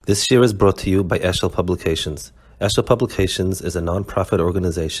This year is brought to you by Eshel Publications. Eshel Publications is a non-profit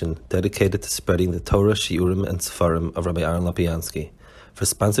organization dedicated to spreading the Torah, Shiurim, and Sefarim of Rabbi Aaron Lapiansky. For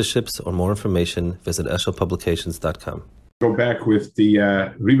sponsorships or more information, visit eshelpublications.com. Go back with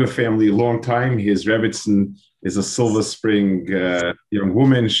the Reba family a long time. His Rebbitzin is a Silver Spring young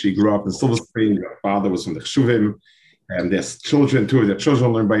woman. She grew up in Silver Spring. Her father was from the Chshuvim. And there's children, two of their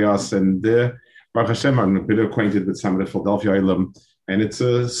children learned by us. And Baruch Hashem, I'm a bit acquainted with some of the Philadelphia Ilum. And it's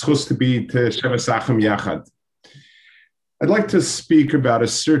a schus to be to Sheva Sachem Yachad. I'd like to speak about a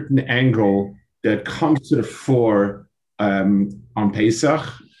certain angle that comes to the fore on Pesach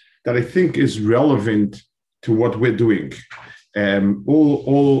that I think is relevant to what we're doing.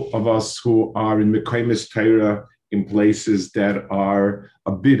 All of us who are in Mekaymis Torah in places that are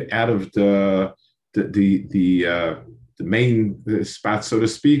a bit out of the main spot, so to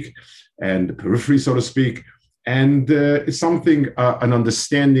speak, and the periphery, so to speak, and it's something, an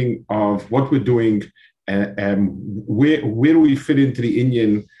understanding of what we're doing and where do we fit into the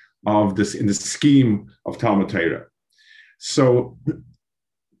Inyan of this in the scheme of Talmud Torah. So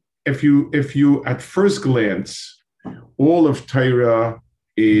if you at first glance, all of Torah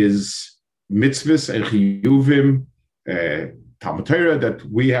is mitzvahs and chiyuvim, Talmud Torah that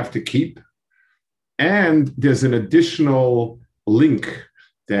we have to keep, and there's an additional link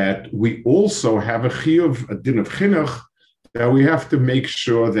that we also have a chiyuv, a din of chinuch, that we have to make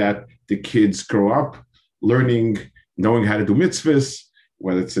sure that the kids grow up learning, knowing how to do mitzvahs,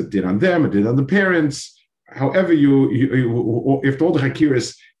 whether it's a din on them, a din on the parents. However, if all the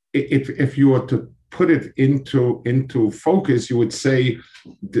hakiras, if you were to put it into focus, you would say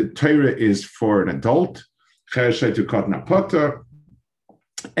the Torah is for an adult,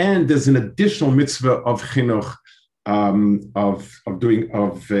 and there's an additional mitzvah of chinuch,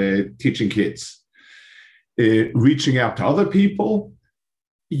 teaching kids, reaching out to other people.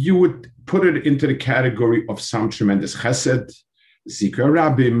 You would put it into the category of some tremendous chesed, zikra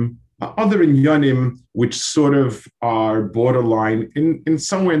rabim, other inyanim, which sort of are borderline in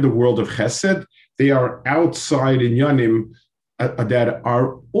somewhere in the world of chesed. They are outside inyanim that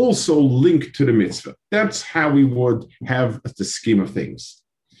are also linked to the mitzvah. That's how we would have the scheme of things.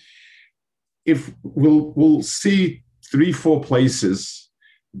 If we'll see 3-4 places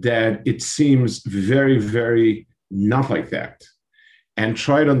that it seems very, very not like that, and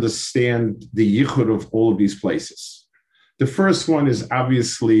try to understand the yichud of all of these places. The first one is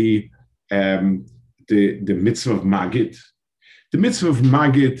obviously the mitzvah of Magid. The mitzvah of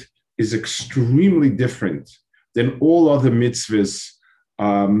Magid is extremely different than all other mitzvahs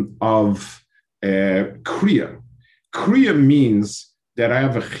of Kriya. Kriya means that I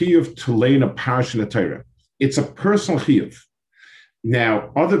have a chiyuv to learn a parsha in the Torah. It's a personal chiyuv.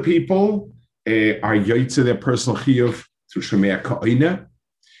 Now, other people are yoytze their personal chiyuv through Shemei Ka'ina.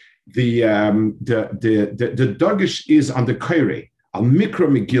 The dagish is on the kaire. Al mikra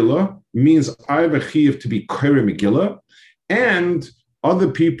Megillah means I have a chiyuv to be kaire Megillah, and other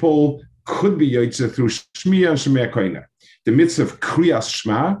people could be yoytze through Shmiya and Shemei Ka'ina. The mitzvah of Kriyas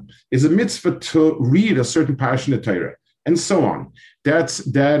Shema is a mitzvah to read a certain parsha in the Torah, and so on. That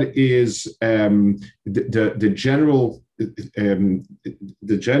is the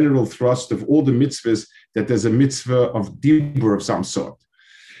general thrust of all the mitzvahs, that there's a mitzvah of dibur of some sort.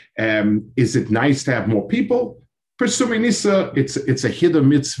 Is it nice to have more people? Presuming Nisa, it's a hidden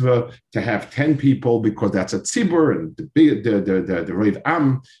mitzvah to have 10 people because that's a tzibur, and the Reiv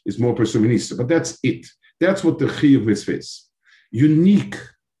Am is more presuming Nisa. But that's it. That's what the chiyuv mitzvah is. Unique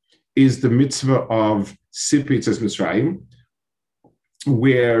is the mitzvah of Sipitzas Mitzrayim,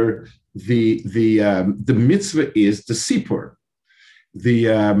 where the mitzvah is the sipur.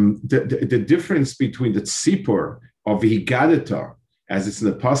 The difference between the tzipur of higadata, as it's in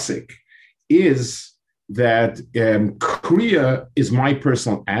the pasuk, is that kriya is my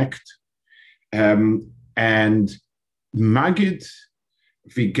personal act, and magid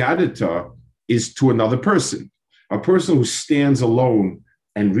vigadata is to another person, a person who stands alone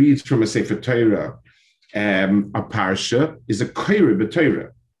and reads from a Sefer Torah. A parsha is a kaire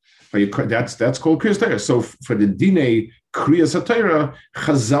b'Torah. That's called Kriyas Torah. So for the Dinei Kriyas Torah,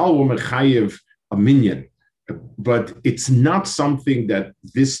 Chazal were mechayev a minyan, but it's not something that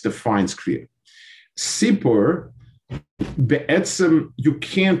this defines Kriya. Sipur, be'etzem, you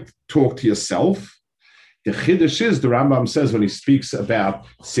can't talk to yourself. The Chiddush is, the Rambam says when he speaks about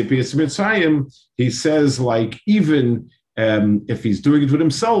Sipiyas Mitzrayim, he says like even if he's doing it with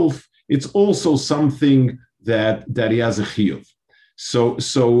himself, it's also something that he has a chiyuv. So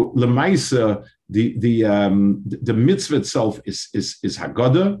lemaisa, the mitzvah itself is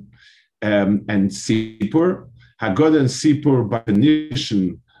Haggadah and Sipur. Haggadah and Sipur by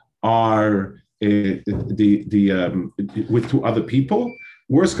definition are with two other people.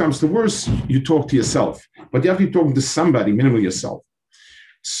 Worst comes to worst, you talk to yourself, but you have to be talking to somebody, minimally yourself.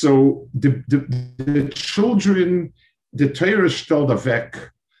 So the children, the Torah stellt weg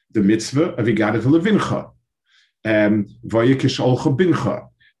the mitzvah of Igada Levincha, Vayikish Olcha Bincha.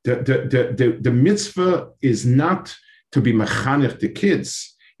 The mitzvah is not to be mechanech the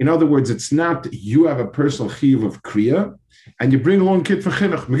kids. In other words, it's not you have a personal chiyuv of kriya and you bring along a kid for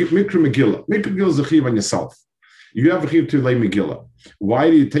chinuch. Mikra Megillah. Mikra Megillah is a chiyuv on yourself. You have a chiyuv to lay Megillah. Why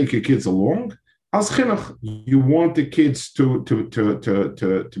do you take your kids along? As chinuch, you want the kids to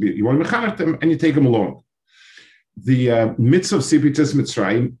be, you want to mechanech them and you take them along. The mitzvah of Sipitas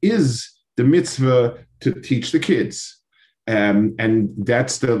Mitzrayim is the mitzvah to teach the kids. And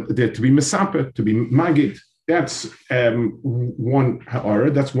that's to be mesaper, to be magid. That's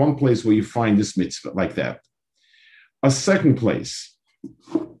that's one place where you find this mitzvah like that. A second place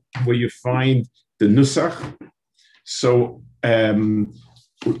where you find the nusach. So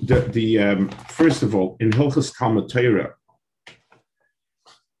first of all, in Hilchos Talmud Torah,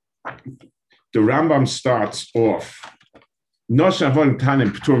 the Rambam starts off, Nosh avon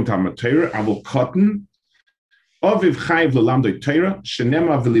tanim p'turim Talmud Torah, avol cotton, Oviv chayv l'lamdoi Torah,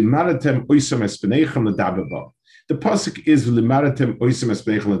 shenema v'limaratem oisam espenechem l'daber ba. The pasuk is v'limaratem oisam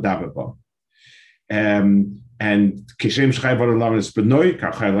espenechem l'daber ba. And kishem shchayv v'lam espenoi,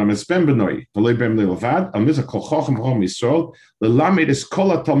 kachayv v'lam espen benoi, v'loi bem le'levad, al mizah kol chochem v'chom Yisrael, l'lamed es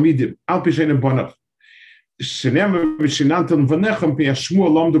kol ha-talmidim, al pishenim bonach. Shenema v'shinantam v'nechem p'yashmu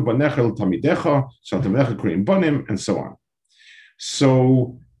alamdu b'necha l'talmidecha, sh'altamecha k'reim bonim, and so on.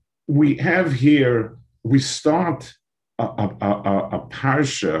 So we have here, we start a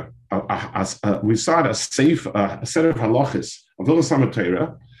parsha, we start a set of halachas of Hilchos Talmud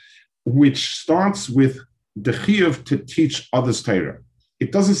Torah, which starts with the chiyuv to teach others Torah.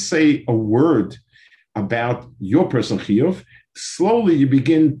 It doesn't say a word about your personal chiyuv. Slowly you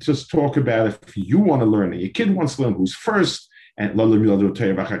begin to talk about if you want to learn it. Your kid wants to learn who's first, and so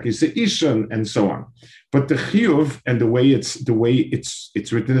on. But the chiyuv and the way it's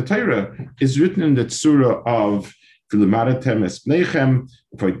written in the Torah is written in the tzura of v'limaratem esbnechem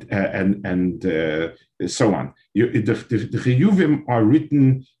and so on. The chiyuvim are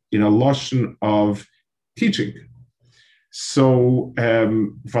written in a lashon of teaching. So I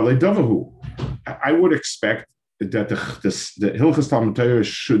would expect that the Hilchos Talmud Torah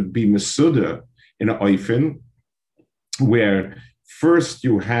should be mesuda in an oifen where first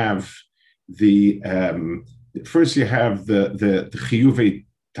you have the chiyuvei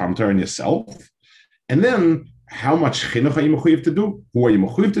Talmud Torah in yourself, and then how much chinuch are you mechuyev to do? Who are you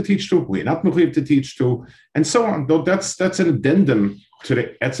mechuyev to teach to? Who are you not mechuyev to teach to? And so on. Though that's an addendum to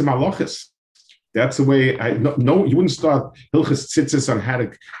the etzem halachas. That's the way. No, you wouldn't start hilchas tzitzis on how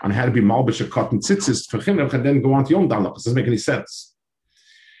to be malbish a cotton tzitzis for chinuch and then go on to yom halachas. Doesn't make any sense.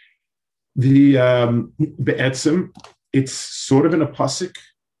 The be'etzem, it's sort of in a pasuk.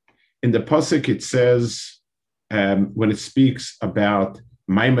 In the pasuk, it says when it speaks about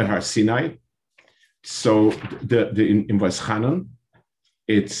Maimer Har Sinai. So in Vaischanan,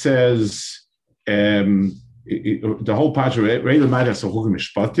 it says the whole pasuk Reil Ma'adas Hachugim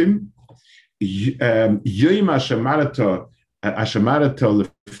Mishpatim Yoyim Hashemarata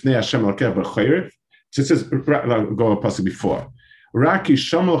Lefnei Hashem Alkeh B'Chayrev. It says go a pasuk before Raki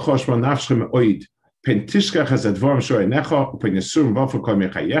Shomal Choshma Nafshem Oid. Pen tishkach has advarim shoy necha, pen yisurim v'afur kol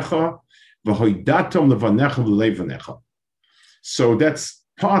mechayecha, v'hoidatom levanecha v'leivanecha. So that's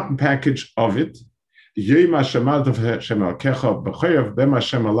part and package of it. Yom Hashem Hashem Elkecha b'chayav b'em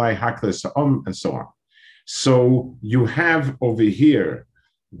Hashem alai hakles ha'om, and so on. So you have over here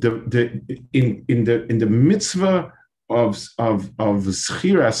in the mitzvah of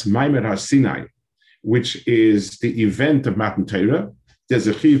Zchiras Maimer Har Sinai, which is the event of Matan Torah. There's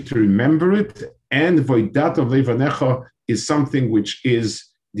a chiyuv to remember it. And voidat of levanecha is something which is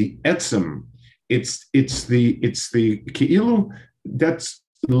the etzem. It's the keilu that's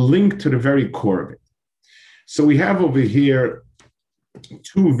linked to the very core of it. So we have over here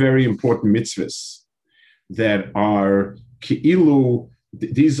two very important mitzvahs that are keilu.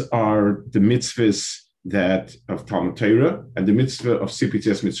 These are the mitzvahs that of Talmud Torah and the mitzvah of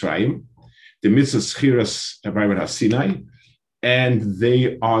Sipitas Mitzrayim, the mitzvah Zchiras Maimer Har Sinai, and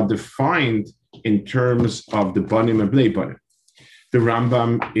they are defined in terms of the Banim and Bnei Banim. The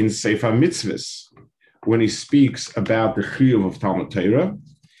Rambam in Sefer Mitzvahs, when he speaks about the chiyuv of Talmud Torah,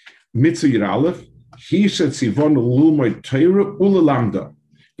 Mitzvah Yir Aleph, he said Tzivon L'Lumod Torah U'Lelamda,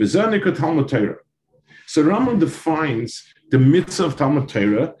 V'Zanika Talmud Torah. So Rambam defines the mitzvah of Talmud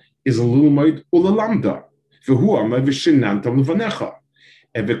Torah is a L'Lumod U'Lelamda, V'Hu Amar V'Shinantam L'Vanecha.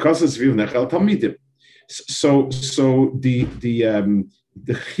 and because it's viv nechel talmidim. So the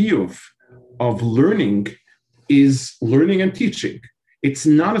chiyuv of learning is learning and teaching. It's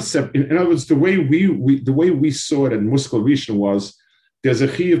not a separate. In other words, the way we saw it at Muskel Rishon was there's a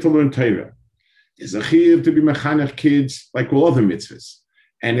chiyuv to learn Torah, there's a chiyuv to be mechanech kids like all other mitzvahs,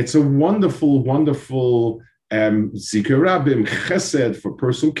 and it's a wonderful zikr rabim chesed for a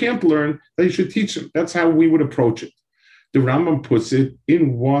person who can't learn that you should teach him. That's how we would approach it. The Rambam puts it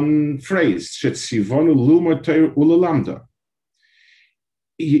in one phrase: "Shetzivonu lilmod Torah ulelamda."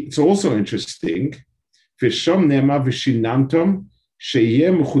 It's also interesting. V'sham nema v'shinantom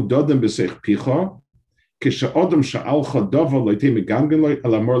sheyeh mechudodem b'seich picha kishe'odem sha'alcha davar loitei megangen lo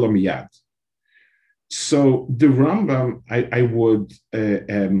elamor lo miyad. So the Rambam, I would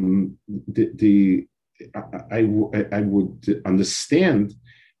understand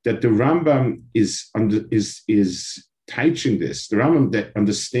that the Rambam is teaching this. The Rambam that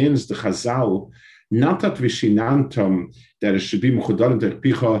understands the Chazal, not that vishinantam, that it should be mechudadim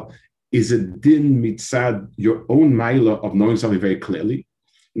terpicha, is a din mitzad your own maila of knowing something very clearly.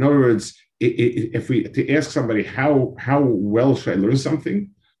 In other words, if we to ask somebody how well should I learn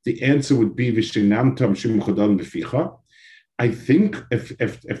something, the answer would be vishinantam shemechudadim beficha. I think if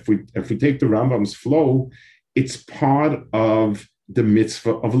we take the Rambam's flow, it's part of the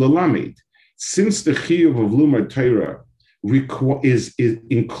mitzvah of lelamed. Since the chiyuv of lumad Torah includes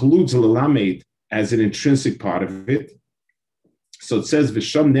lelamed as an intrinsic part of it, so it says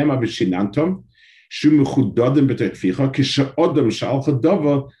v'sham nema v'shinantom shu mechudadim b'teficha kishe'odam shalcha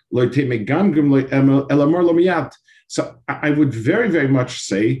davar lo yitei megangim lo elamor lo miyad. So I would very, very much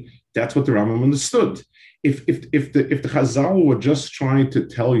say that's what the Rambam understood. If the Chazal were just trying to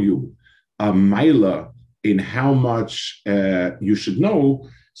tell you a maila in how much you should know,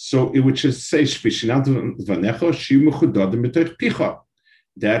 so it would just say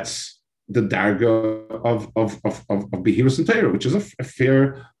that's the darga of Behirus and Torah, which is a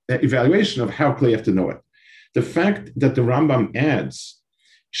fair evaluation of how clear you have to know it. The fact that the Rambam adds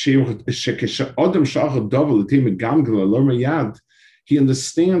he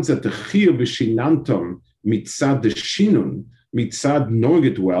understands that the chiyuv b'shinantam mitzad the shinun, mitzad knowing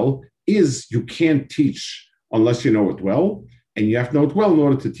it well, is you can't teach unless you know it well, and you have to know it well in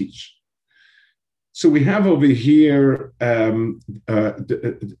order to teach. So we have over here two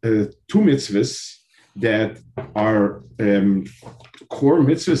mitzvahs that are core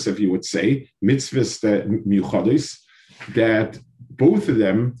mitzvahs, if you would say, mitzvahs that miuchadis, that both of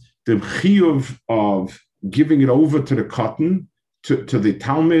them, the chiyuv of giving it over to the cotton, to the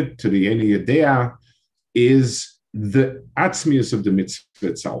Talmud, to the Eni Yedea, is the atzmius of the mitzvah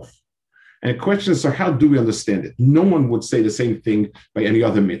itself. And the question is, so how do we understand it? No one would say the same thing by any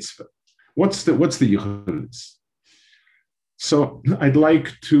other mitzvah. What's the yichudus? So I'd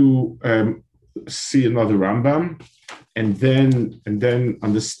like to see another Rambam, and then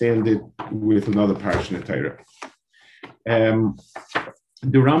understand it with another parsha in Torah.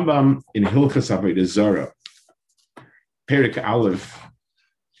 The Rambam in Hilchas Avodah Zarah, Perek Aleph,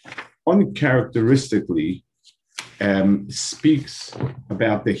 uncharacteristically speaks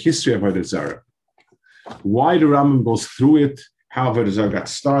about the history of Avodah Zarah. Why the Rambam goes through it, how Avodah Zarah got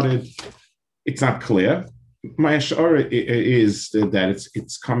started, it's not clear. My ashara is that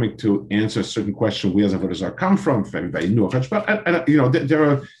it's coming to answer a certain question: where does Avodah Zarah come from? But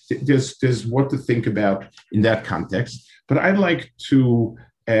there's what to think about in that context. But I'd like to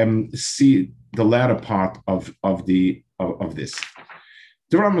see the latter part of this.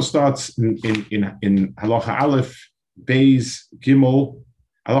 The Rambam starts in Halacha Aleph Beis Gimel,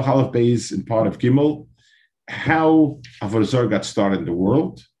 Halacha Aleph Beis in part of Gimel, how Avodah Zarah got started in the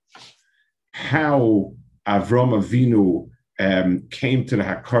world, how Avram Avinu came to the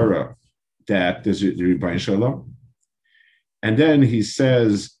Hakara that there's the Rebbeinu Shalom, and then he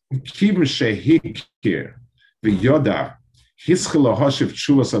says, "Kivim shehikir v'yoda hischel lahashiv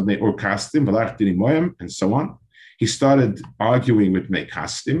tshuvas adnei or kastim v'lach dinimoyim," and so on. He started arguing with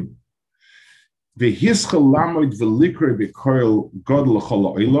Meikastim. V'hischel lamoid v'likre b'koil godel l'chol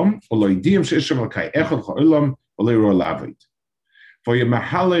ha'olam v'loidiyim she'eshem l'kai echad ha'olam v'leiro l'avoid.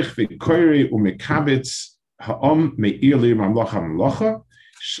 V'yemahalech v'koire u'mekabetz ha'om me'ir li mamlocha mamlocha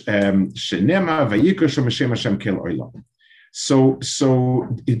shenema v'yikra shem b'shem Hashem kel olam. So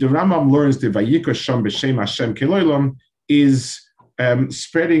the Rambam learns the v'yikra shem b'shem Hashem kel olam is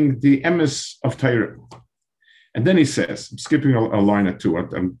spreading the emes of Torah. And then he says, I'm skipping a line or two,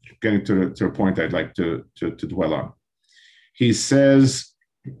 I'm getting to a point I'd like to dwell on. He says,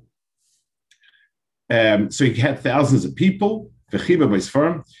 so he had thousands of people, he taught it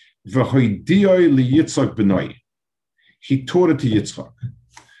to Yitzchak.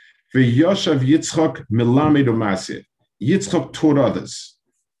 V'yoshav Yitzchak melamed u'maseh. Yitzchak taught others.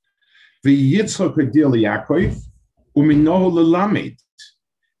 V'yitzchak hadil Yaakov u'minohu lelamed.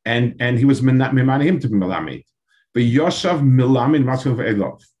 And he was mimaning him to be melamed. V'yoshav melamed maseh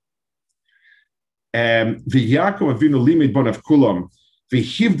ve'elov. V'Yaakov Avinu limed bonav kulam.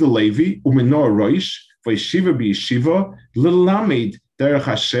 V'hivda Levi u'minohu roish. V'yeshiva b'yeshiva lelamed derech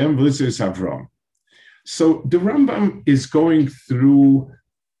Hashem v'litzis Avram. So the Rambam is going through.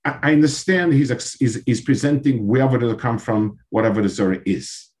 I understand he's presenting where Avodah come from, what Avodah Zarah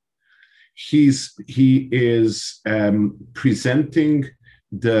is. He is presenting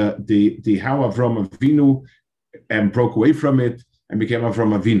the how Avram Avinu broke away from it and became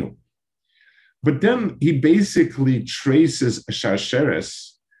Avram Avinu. But then he basically traces a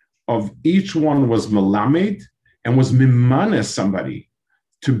sharsheres of each one was melamed and was mimanes somebody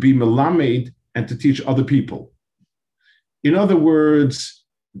to be melamed and to teach other people. In other words,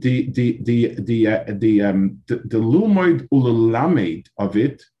 the lumoid ulalamed of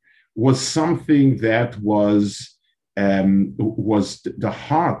it was something that was the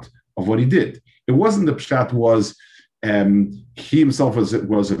heart of what he did. It wasn't the pshat was he himself was a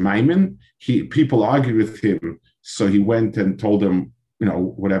maimin. People argued with him, so he went and told them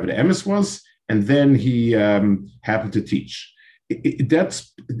whatever the emes was, and then he happened to teach.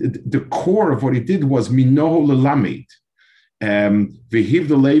 That's the core of what he did was minoho lelamed. V'hiv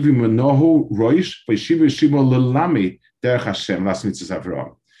the Levi menohu roish v'yeshiva yeshiva lelamed derech Hashem las mitzvos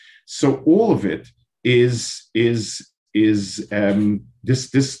Avram. So all of it is this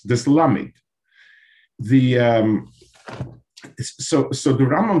lamed. So the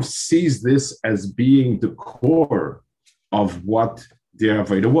Rambam sees this as being the core of what the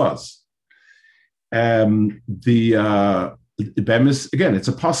Avodah was. The Bemis, again, it's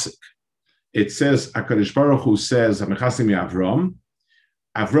a pasuk. It says, HaKadosh Baruch Hu says, Ha'mechasim Avram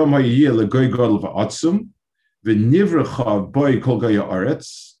ha'yiyeh legoy gadol va'atzum, v'nivrecha boi kol goy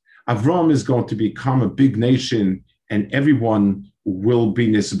ha'aretz. Avram is going to become a big nation, and everyone will be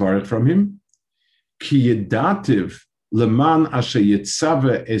nisbarach from him. Ki yedativ leman asher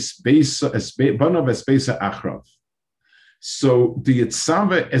yitzave es banav es beisa achrav. So the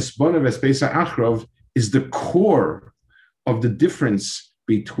yitzave es banav es beisa achrav is the core of the difference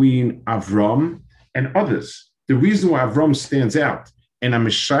between Avram and others. The reason why Avram stands out, and I'm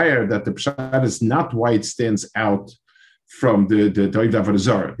sure that the pshat is not why it stands out from the Doiv Avodah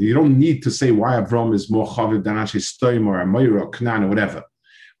Zarah. You don't need to say why Avram is more chaviv than Asher Stoim or Amoira or Knan or whatever.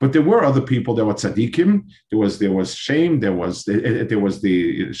 But there were other people. There were tzaddikim. There was Shem. There was the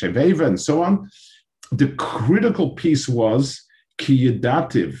Sheveva and so on. The critical piece was ki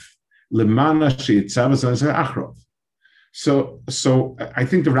yedativ lemana sheyitzavas achrov. So I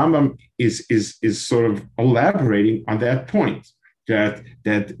think the Rambam is sort of elaborating on that point that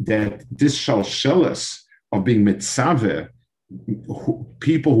this shalshelas of being mitzaveh,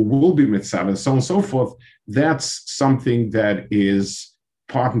 people who will be mitzaveh, and so on and so forth, that's something that is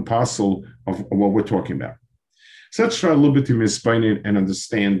part and parcel of what we're talking about. So let's try a little bit to explain it and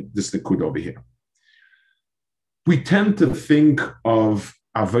understand this nikud over here. We tend to think of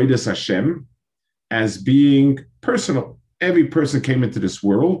Avodas Hashem as being personal. Every person came into this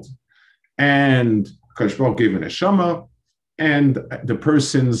world, and Kadosh Baruch Hu gave an neshama, and the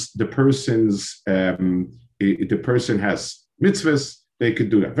person has mitzvahs. They could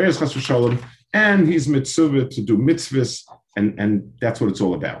do that. Various chas v'shalom, and he's mitzvah to do mitzvahs, and that's what it's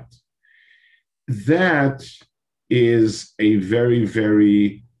all about. That is a very,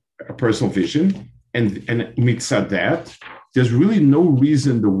 very personal vision, and mitzvah that there's really no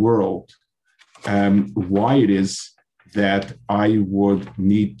reason in the world why it is that I would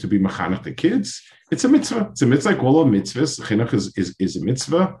need to be mechanech the kids. It's a mitzvah. It's a mitzvah like all of mitzvahs. Chinuch is a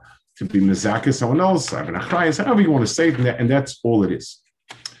mitzvah to be mezakeh someone else, have an achrayas, however you want to say it, and that's all it is.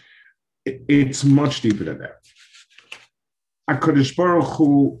 It's much deeper than that. HaKadosh Baruch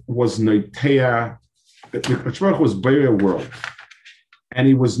Hu was noitea. HaKadosh Baruch Hu was buried a world, and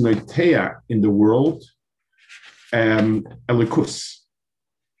he was noitea in the world, elikus.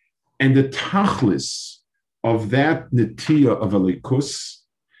 And the tachlis of that netiya of elikus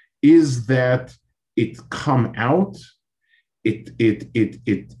is that it come out, it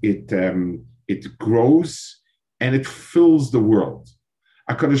grows, and it fills the world.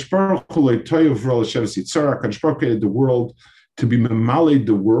 HaKadosh Baruch Hu HaKadosh Baruch Hu created the world to be memaled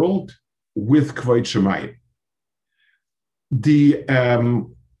the world with kvod shemayim.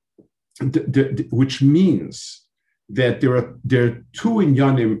 Which means that there are two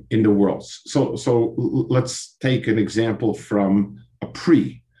inyanim in the world. So let's take an example from a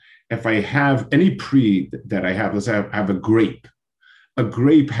pri. If I have any pri that I have, let's say I have a grape. A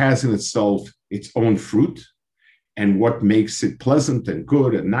grape has in itself its own fruit and what makes it pleasant and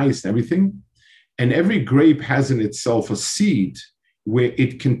good and nice and everything. And every grape has in itself a seed where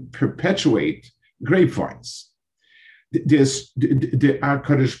it can perpetuate grapevines. The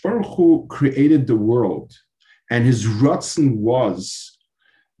HaKadosh Baruch Hu created the world, and his ratzon was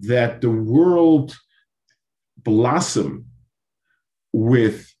that the world blossom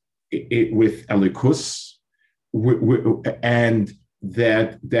with Elikus, and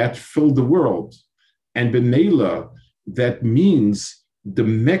that filled the world. And B'meila, that means the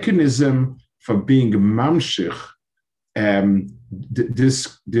mechanism for being mamshich, the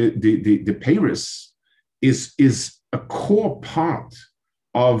Paris is a core part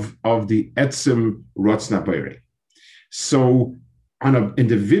of the etzem rotzna b'orei. So on an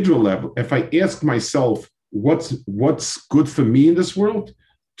individual level, if I ask myself what's good for me in this world,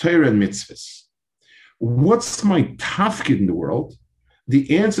 Torah and mitzvahs. What's my tafkid in the world?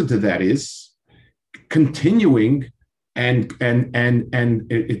 The answer to that is continuing and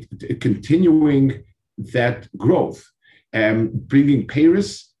continuing that growth, bringing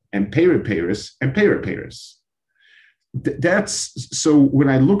Paris and Paris. That's so when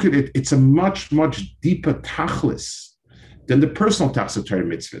I look at it, it's a much deeper tachlis than the personal tachlis of Torah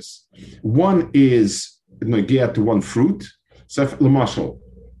mitzvahs. One is get to one fruit. So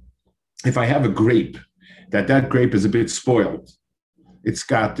if I have a grape, that grape is a bit spoiled,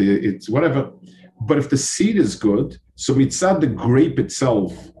 it's whatever. But if the seed is good, so mitzad the grape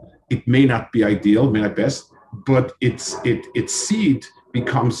itself, it may not be ideal, may not best, but its seed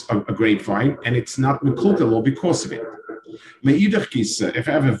becomes a grapevine, and it's not mekulkel because of it. If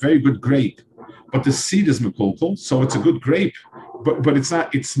I have a very good grape, but the seed is mekulkel, so it's a good grape, but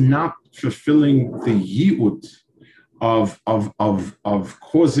it's not fulfilling the yi'ud of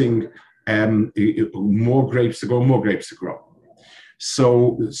causing more grapes to grow.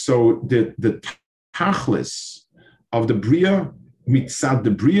 So the tachlis of the bria, mitzad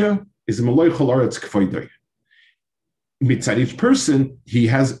the bria, is a maloichal aretz k'foidoi. Mitzad each person,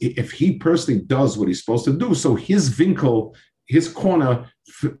 if he personally does what he's supposed to do, so his winkel, his corner,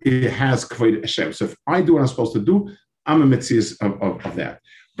 it has k'void Hashem. So if I do what I'm supposed to do, I'm a mitzvah of that.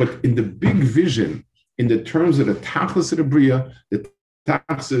 But in the big vision, in the terms of the tachlis of the bria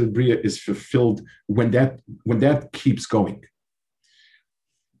is fulfilled when that keeps going.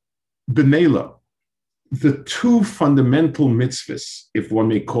 B'meila, the two fundamental mitzvahs, if one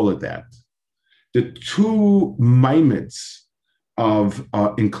may call it that, the two maimitz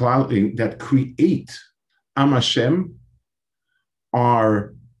that create Am Hashem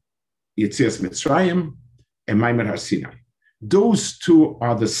are Yetzias Mitzrayim and Maimed Har Sinai. Those two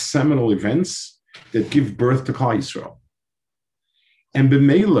are the seminal events that give birth to Klal Yisrael. And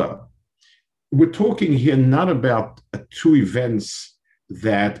b'meila, we're talking here not about two events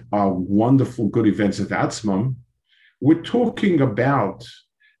that are wonderful, good events at Atzmam. We're talking about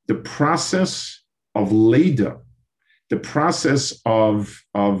the process of Leda, the process of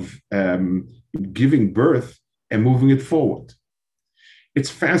giving birth and moving it forward. It's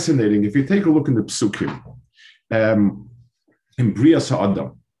fascinating. If you take a look in the Psukim, in Bria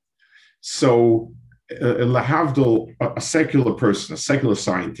Sa'adam, so Lahavdil, a secular person, a secular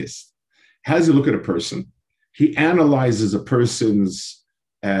scientist, has a look at a person. He analyzes a person's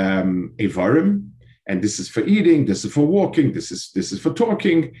Evarim, and this is for eating, this is for walking, this is for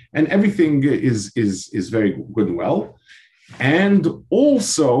talking, and everything is very good and well. And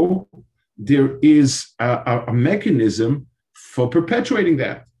also, there is a mechanism for perpetuating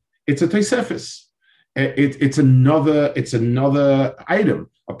that. It's a Tosefes. It's another item.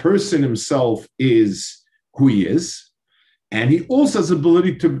 A person himself is who he is, and he also has the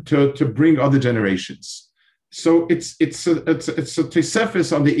ability to bring other generations. So it's a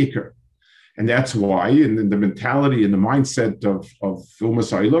Tosefes on the Iker. And that's why, in the mentality and the mindset of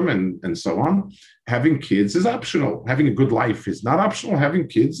Vilmas Olam and so on, having kids is optional. Having a good life is not optional. Having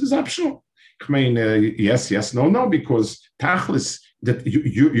kids is optional. I mean, yes, no, because tachlis, that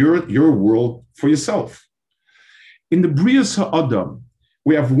you're a world for yourself. In the Brias Ha'adam,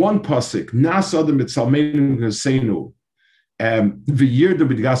 we have one pasuk, Nas Adam Mitzalmeinu Husseinu, V'yir de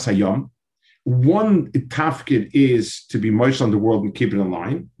B'dgas Hayom. One tafkid is to be moish on the world and keep it in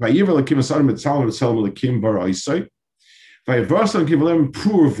line.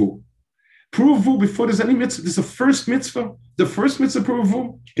 Pruvu, before there's any mitzvah, this is the first mitzvah. The first mitzvah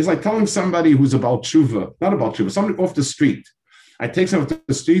pruvu is like telling somebody who's about tshuva, not about tshuva, somebody off the street. I take someone to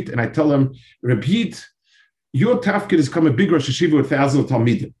the street and I tell them, repeat, your tafkid is come a big Rosh Hashiva with thousands of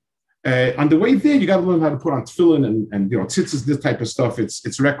Talmidim. On the way there, you got to learn how to put on tefillin and tzitzis, this type of stuff.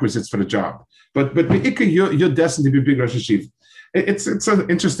 It's requisites for the job. But you're destined to be big Rosh Hashiva. It's an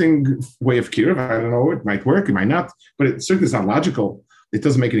interesting way of kiruv. I don't know. It might work. It might not. But it certainly is not logical. It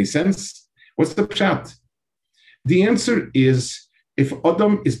doesn't make any sense. What's the pshat? The answer is if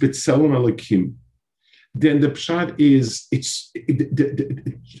Adam is B'Tselem Elokim, then the pshat is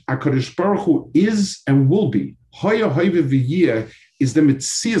HaKadosh Baruch Hu is and will be. Hoya Hoive V'yeh is the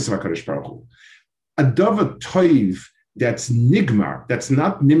Metzias of HaKadosh Baruch Hu. A Dava Toiv that's Nigmar, that's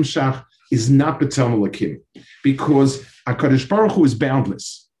not Nimshach, is not B'Tselem Elokim, because HaKadosh Baruch Hu is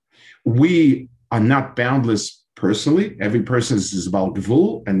boundless. We are not boundless personally. Every person is about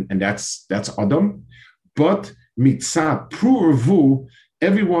Gvul, and that's Adam. But Mitzah Pru'ervu,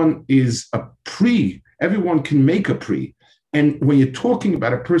 everyone is a pre. Everyone can make a pre. And when you're talking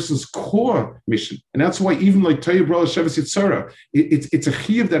about a person's core mission, and that's why even like Tayyib Rala Sheves Yitzhara, it's a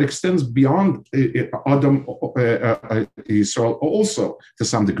chiyuv that extends beyond Adam Yisrael also to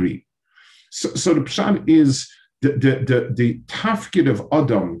some degree. So the pshat is the tafkid of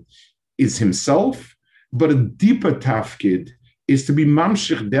Adam is himself, but a deeper tafkid is to be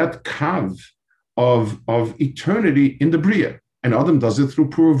mamshich that kav of eternity in the Bria, and Adam does it through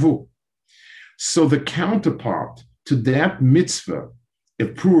Puravu. So the counterpart to that mitzvah,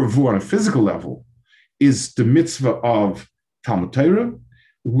 if Puravu on a physical level, is the mitzvah of Talmud Torah,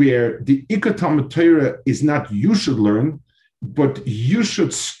 where the Ikar Talmud Torah is not you should learn, but you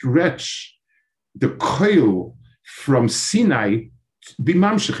should stretch the koil from Sinai to be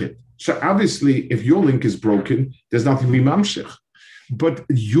mamshechit. So obviously, if your link is broken, there's nothing to be mamshech. But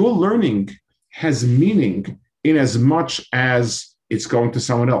your learning has meaning in as much as it's going to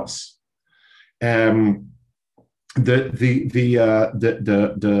someone else. It's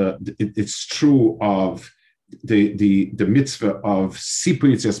true of the mitzvah of Sipur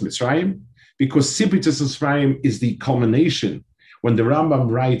Yitzias Mitzrayim, because Sipur Yitzias Mitzrayim is the culmination. When the Rambam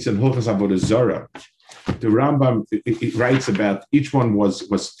writes in Hilchos Avodah Zarah, the Rambam it writes about each one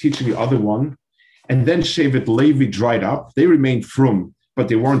was teaching the other one, and then Shevet Levi dried up. They remained frum, but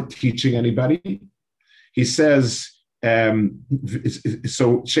they weren't teaching anybody. He says, so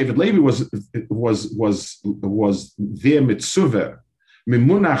Shevet Levi was their mitzvah,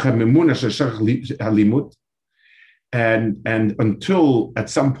 and until at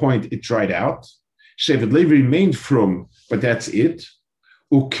some point it dried out. Shevet Levi remained frum, but that's it.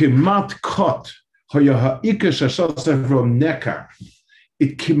 Ukemat kot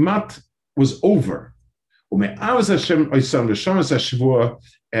it kimat was over. And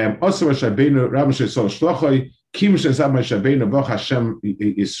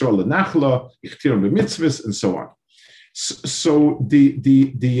so on. So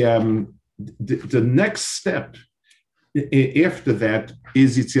the next step after that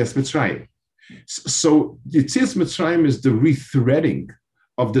is Yitzias Mitzrayim. So Yitzias Mitzrayim is the rethreading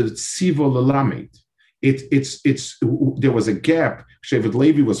of the Tzivo Lelamed. There was a gap. Shevet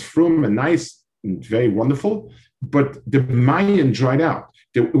Levi was frum and nice and very wonderful, but the Mayan dried out.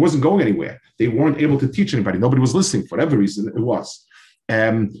 It wasn't going anywhere. They weren't able to teach anybody. Nobody was listening for whatever reason it was.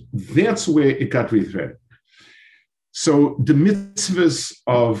 That's where it got rethreaded. So the mitzvahs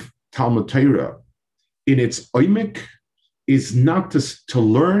of Talmud Torah in its oimik is not to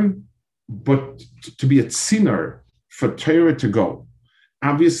learn, but to be a tziner for Torah to go.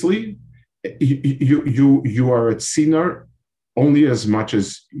 Obviously, you are a tziner only as much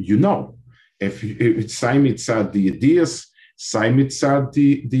as you know. If it's Saimitzad the ideas, Saimitzad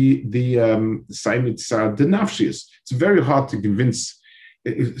the nafshis. It's very hard to convince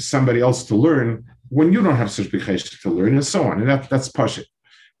somebody else to learn when you don't have such b'chesh to learn, and so on. And that's pashut.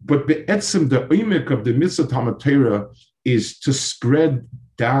 But be'etzim, the oimik of the mitzvah Talmud Torah is to spread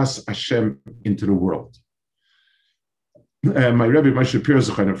Das Hashem into the world. My Rebbe Moshe Pir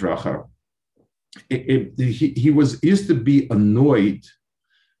Zechon Avracha, he used to be annoyed.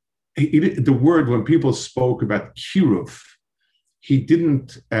 The word when people spoke about kiruv, he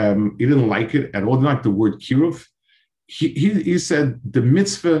didn't like it at all. He didn't like the word kiruv. He said the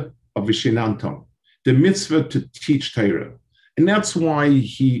mitzvah of Vishinantam, the mitzvah to teach Torah, and that's why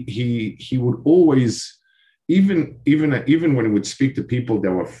he would always, even when he would speak to people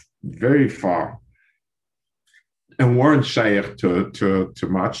that were very far and weren't shaykh to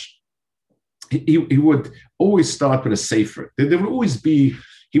much, he would always start with a sefer. There would always be.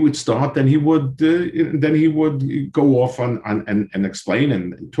 He would start, then he would go off and explain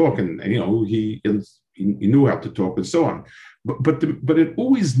and talk, and he knew how to talk and so on. But it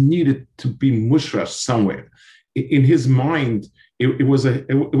always needed to be mushrash somewhere. In his mind, it was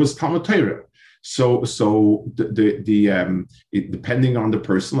Talmud Torah. So depending on the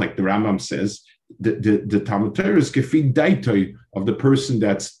person, like the Rambam says, the Talmud Torah is gefi daitoi of the person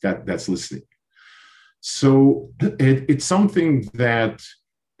that's listening. So it's something that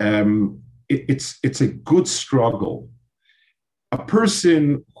it's a good struggle. A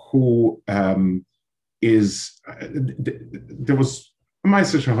person who is there was a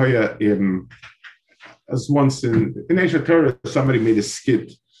Meister Shahoya in as once in Asia Torah, somebody made a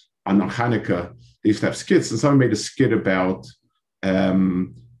skit on Hanukkah. They used to have skits, and someone made a skit about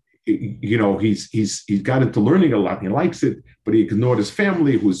he's got into learning a lot and he likes it, but he ignored his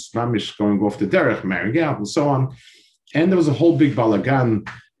family, who's mamish going off the derech, marrying out, and so on. And there was a whole big balagan,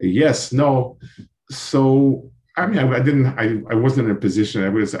 yes, no. So I mean, I wasn't in a position. I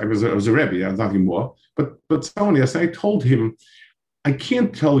was a rebbe. I was nothing more. But someone else, I told him, I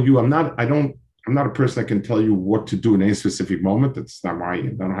can't tell you. I'm not a person that can tell you what to do in any specific moment. That's not my. I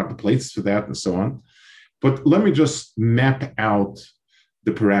don't have the plates for that, and so on. But let me just map out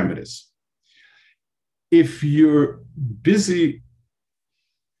the parameters. If you're busy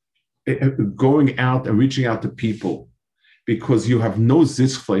going out and reaching out to people because you have no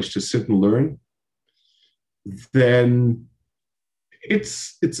zisfleish to sit and learn, then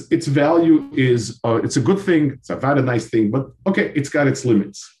its value is it's a good thing. It's a very nice thing, but okay, it's got its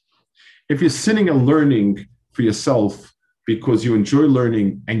limits. If you're sitting and learning for yourself because you enjoy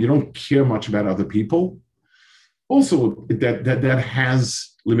learning and you don't care much about other people, also that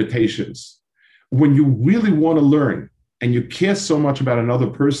has limitations. When you really want to learn and you care so much about another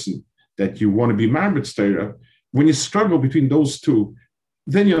person that you want to be marbet Torah, when you struggle between those two,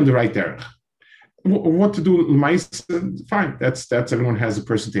 then you're on the right derech. What to do, fine. That's everyone has a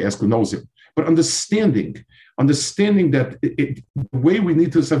person to ask who knows him. But understanding that the way we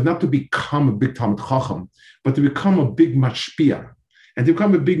need to is not to become a big Talmid Chacham, but to become a big mashpia. And to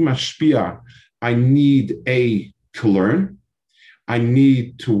become a big mashpia, I need to learn. I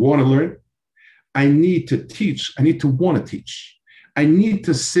need to want to learn. I need to teach. I need to want to teach. I need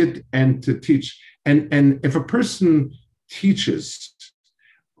to sit and to teach. And if a person teaches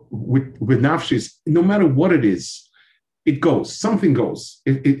with nafshis, no matter what it is, it goes. Something goes.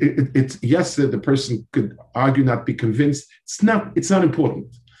 It's yes, the person could argue, not be convinced. It's not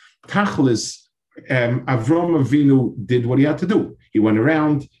important. Tachlis, Avram Avinu did what he had to do. He went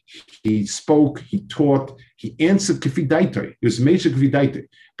around, he spoke, he taught, he answered Kefi Daitoi. He was Meshach Kefi Daitoi.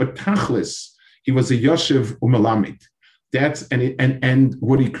 But Tachlis, he was a Yoshev Umalamid. That's and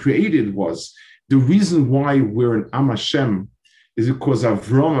what he created was the reason why we're in Am Hashem is because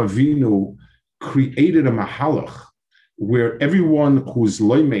Avram Avinu created a mahalach where everyone who's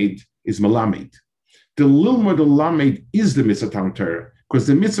loimed is malamed. The lilmud lamed is the mitzvah Talmud Torah, because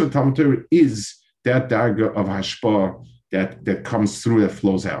the mitzvah Talmud Torah is that darga of hashpah that comes through, that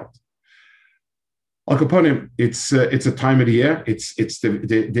flows out. Al Kaponim, it's a time of the year.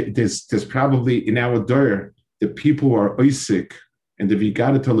 There's probably in our door the people who are oisik and the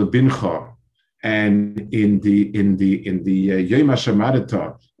vigada lebincha and in the Yom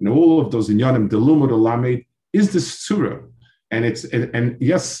HaShamadata and all of those inyanim, the lumud lamed is the surah, and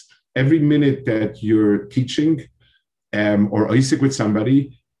yes, every minute that you're teaching or oisik with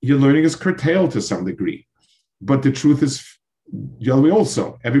somebody, your learning is curtailed to some degree. But the truth is, the other way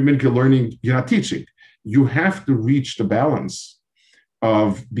also, every minute you're learning, you're not teaching. You have to reach the balance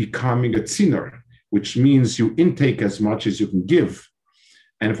of becoming a tziner, which means you intake as much as you can give.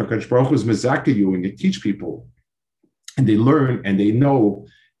 And if a Kadosh Baruch Hu is mezaka you and you teach people, and they learn and they know,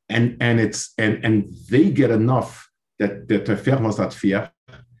 and they get enough that tefer was not fear,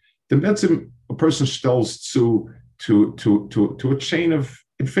 then that's a person stells to a chain of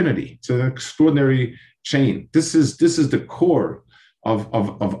infinity. It's an extraordinary chain. This is the core of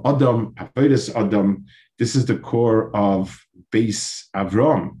Adam, Avodas Adam. This is the core of Beis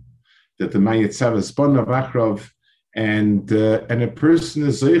Avram, that the Mayitzav is born of Achrav, and a person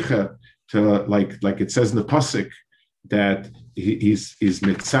is zeicha to like it says in the pasuk that he's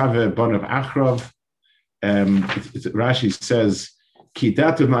mitzave born of Achrav. Rashi says ki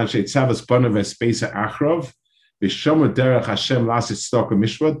datu man sheitzavas born of Espeisa Achrav v'shomer derech Hashem lasit stoka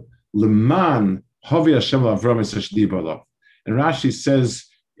mishvad leman havi Hashem Avram esashdi balav. And Rashi says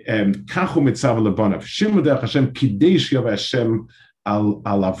kachu mitzav lebanav shimu derech Hashem kidesh yav Hashem al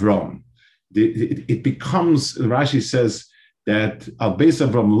Avram. It becomes, Rashi says that al beis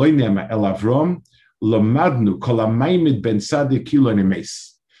Avram loinem el Avram lomadnu kol ha'maimid ben sadik kilo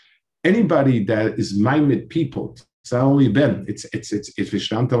nemes. Anybody that is maimid people, it's not only ben, it's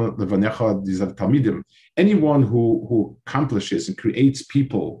vishranta levanecha dizar talmidim. Anyone who accomplishes and creates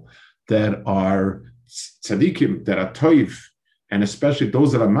people that are tzadikim, that are toiv, and especially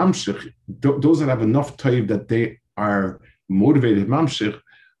those that are mamshich, those that have enough toiv that they are motivated mamshich.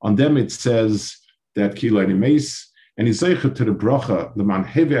 On them it says that kilo nemes, and he's zeicha to the bracha, the man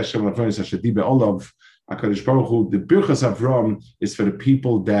hevi Hashem lavonis hashadi be'olav, HaKadosh Baruch Hu, the Birchas Avram is for the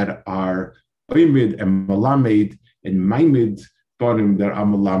people that are Oimid and Malamed and Maimid Bonim that are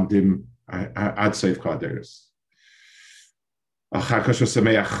Malamdim Ad Seif Kaderis.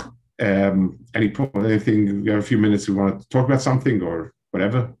 Anything? We have a few minutes. We want to talk about something or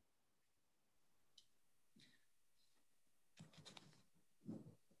whatever.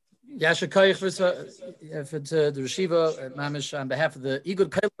 Yasha Koyach for the Reshiva, Mamish, on behalf of the Igud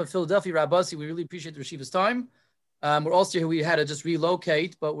Kollel of Philadelphia, Rabbasi, we really appreciate the Reshiva's time. We're also here, we had to just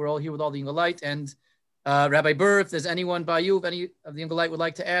relocate, but we're all here with all the Yungalite. And Rabbi Burr, if there's anyone by you, if any of the Yungalite would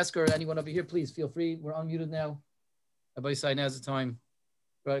like to ask, or anyone over here, please feel free. We're unmuted now. Everybody say now's the time.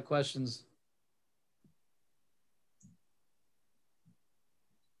 Right, questions?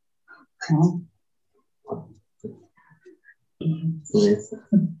 Oh,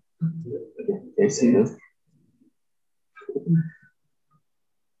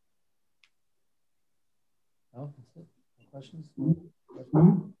 that's it. Questions?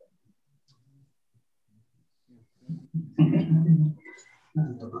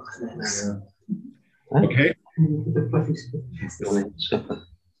 Okay.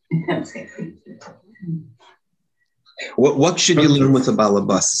 What should you learn with a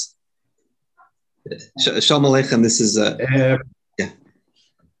balabas? Shalom Aleichem. This is yeah.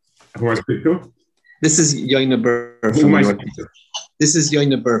 Who I speak to? This is Yoina Burr from the Northeast. This is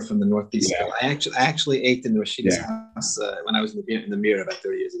Yoina Burr from the Northeast. Yeah. I actually ate in the Rashida's house when I was in the mirror about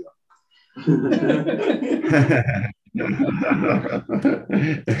 30 years ago.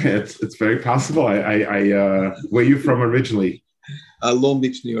 It's very possible. Where are you from originally? Long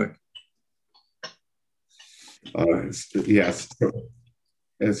Beach, New York. Yes. So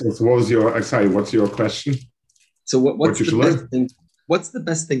what was your? Sorry, what's your question? So what's the best thing? What's the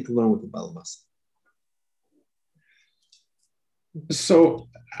best thing to learn with the balabas? So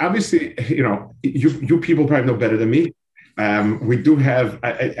obviously, you people probably know better than me. We do have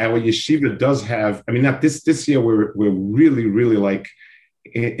our yeshiva does have. I mean, not this year. We're really like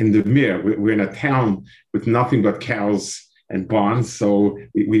in the mirror. We're in a town with nothing but cows and barns. So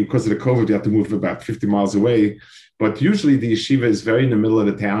we because of the COVID, we have to move about 50 miles away. But usually the yeshiva is very in the middle of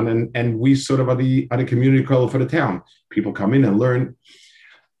the town, and we sort of are the community kollel for the town. People come in and learn.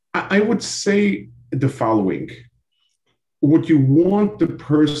 I would say the following. What you want the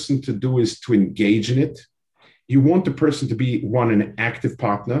person to do is to engage in it. You want the person to be, an active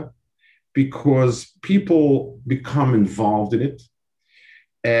partner, because people become involved in it.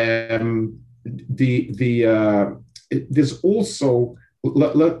 There's also, I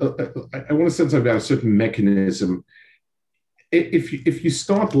want to say something about a certain mechanism. If you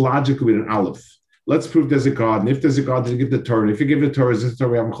start logically with an aleph, let's prove there's a God, and if there's a God, then you give the Torah. And if you give the Torah,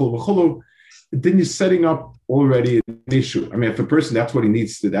 then you're setting up already an issue. I mean, if a person, that's what he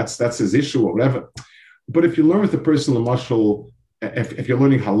needs to, that's his issue or whatever. But if you learn with a person, if you're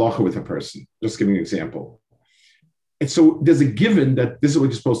learning halacha with a person, just giving an example. And so there's a given that this is what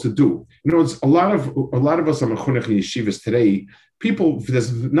you're supposed to do. It's a lot of us are mechunech in yeshivas today. People,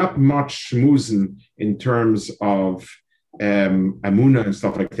 there's not much shmuzin in terms of amuna and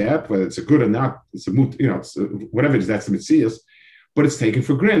stuff like that, whether it's a good or not, it's a moot, it's whatever it is, that's the mitzias, but it's taken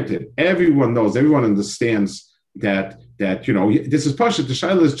for granted. Everyone knows, everyone understands that this is pasha. The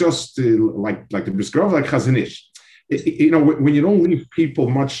shaila is just like the briskrov, like chazanish. When you don't leave people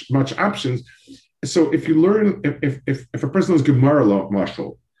much options. So if you learn, if a person is gemara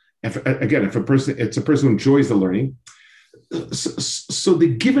marshal, if a person, it's a person who enjoys the learning. So the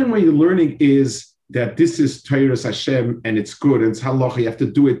given way you're learning is that this is Teiras Hashem and it's good and it's halacha, you have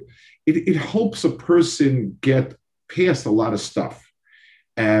to do it. It helps a person get past a lot of stuff.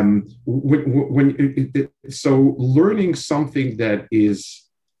 So learning something that is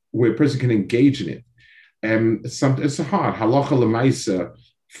where a person can engage in it. It's hard. Halacha l'maisa,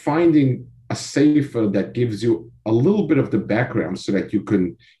 finding a sefer that gives you a little bit of the background so that you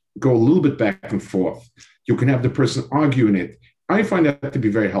can go a little bit back and forth. You can have the person argue in it. I find that to be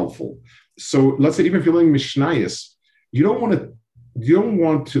very helpful. So let's say even if you're learning Mishnayos, you don't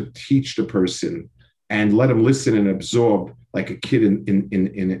want to teach the person and let him listen and absorb like a kid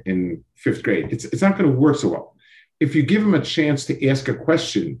in fifth grade. It's not going to work so well. If you give him a chance to ask a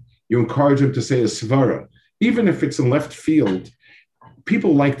question, you encourage him to say a svara, even if it's in left field.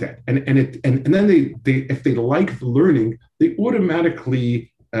 People like that, and then they if they like the learning, they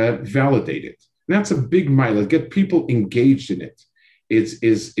automatically validate it. And that's a big mile. Get people engaged in it.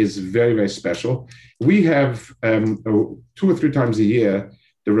 Is very, very special. We have 2 or 3 times a year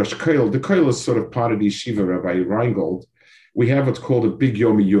the Rosh Kollel. The Kollel is sort of part of the yeshiva, Rabbi Reingold. We have what's called a big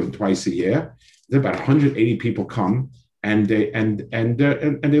Yom Yun twice a year. There are about 180 people come, and they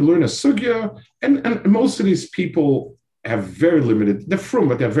learn a sugya, and most of these people have very limited, they're from,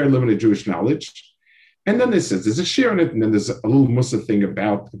 but they have very limited Jewish knowledge. And then there's a share in it, and then there's a little musa thing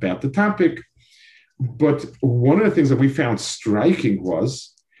about the topic. But one of the things that we found striking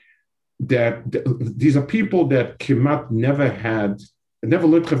was that these are people that Kimat never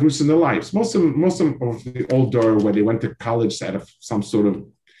learned Chavrus in their lives. Most of the old Dor, where they went to college out of some sort of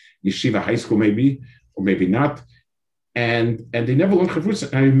yeshiva high school, maybe, or maybe not. And they never learned Chavrus.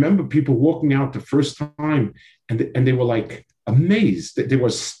 And I remember people walking out the first time, and they were like amazed. They were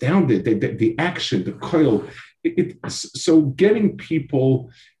astounded. The action, the koil. So getting people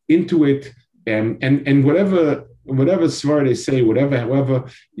into it, and whatever svar they say, however,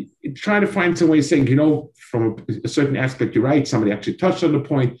 try to find some way of saying, from a certain aspect, you're right. Somebody actually touched on the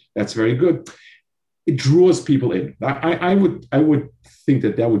point. That's very good. It draws people in. I would think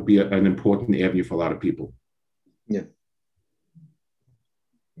that would be an important avenue for a lot of people. Yeah.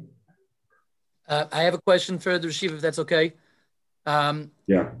 I have a question for the Rashiv, if that's okay.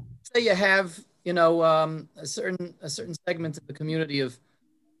 Yeah. Say you have, a certain segment of the community of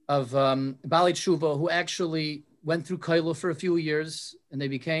Baalei Tshuva who actually went through Kollel for a few years, and they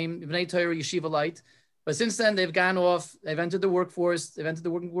became Bnei Torah Yeshiva Light. But since then, they've gone off, they've entered the workforce, they've entered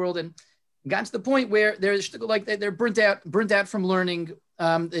the working world, and gotten to the point where they're burnt out from learning.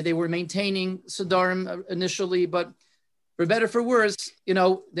 They were maintaining Siddharim initially, but for better for worse,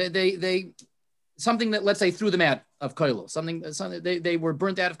 they something that, let's say, threw them out of Kollel. Something they were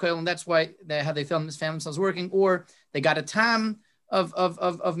burnt out of Kollel, and that's why they found themselves working, or they got a time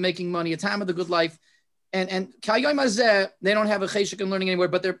of making money, a time of the good life. And Kal Yom Hazeh, they don't have a cheshik in learning anywhere,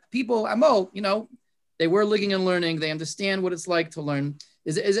 but they're people, they were living and learning. They understand what it's like to learn.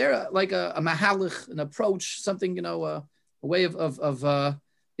 Is there a mahalich, an approach, something, a way of chayzer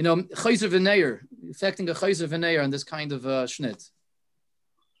v'neir, affecting a chayzer v'neir on this kind of shnit?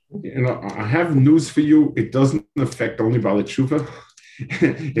 I have news for you. It doesn't affect only Baalei Tshuva.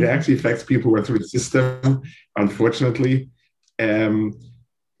 It actually affects people who are through the system, unfortunately.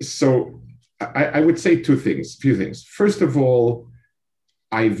 So I would say a few things. First of all,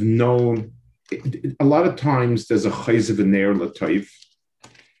 I've known a lot of times there's a chayzer v'neir l'toiv.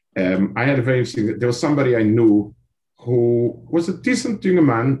 I had a very interesting, there was somebody I knew who was a decent young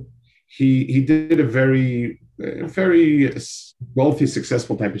man. He did a very wealthy,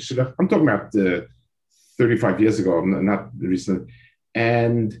 successful type of shit. I'm talking about 35 years ago, not recent.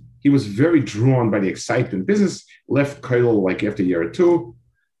 And he was very drawn by the excitement. Business, left Kollel like after a year or two,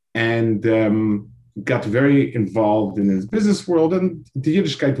 and got very involved in his business world. And the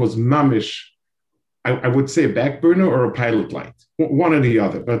Yiddishkeit was mamish, I would say a back burner or a pilot light, one or the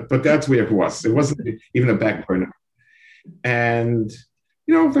other. But that's where it was. It wasn't even a back burner. And,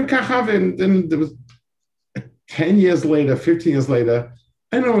 then there was 10 years later, 15 years later,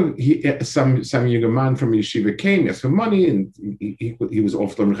 I know some younger man from yeshiva came, asked for money, and he was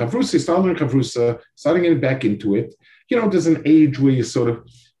off learning Chavrusa. He started learning Chavrusa, starting getting back into it. There's an age where you sort of,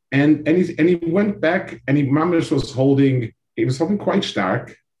 and he went back, and he was holding quite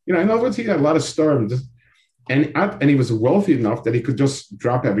stark. In other words, he had a lot of storms, and he was wealthy enough that he could just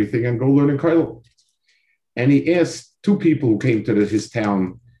drop everything and go learn in Kollel. And he asked two people who came to his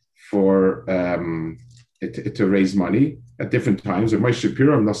town for to raise money at different times, Moshe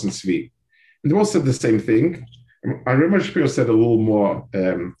Shapiro and Nosson Tzvi. And they all said the same thing. I remember Shapiro said a little more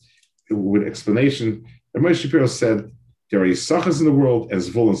with explanation. And Moshe Shapiro said, there are Yisachas in the world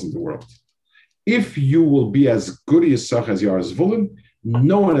as Zvulans in the world. If you will be as good a Yisach as you are as Zvulun,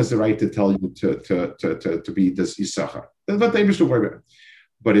 no one has the right to tell you to be this Yisachar. That's what they should worry about.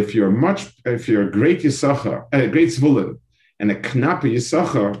 But if you're a great Yisachar, a great Zvulun, and a knappe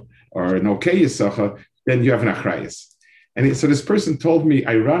Yisachar, or an okay Yisachar, then you have an achrayas. And so this person told me,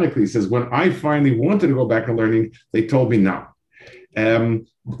 ironically, he says, when I finally wanted to go back and learning, they told me no.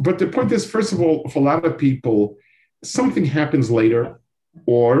 But the point is, first of all, for a lot of people, something happens later,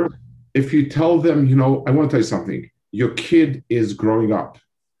 or if you tell them, I want to tell you something, your kid is growing up.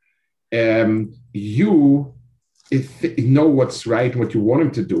 You know what's right and what you want him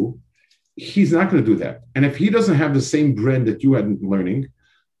to do. He's not going to do that. And if he doesn't have the same brain that you had in learning,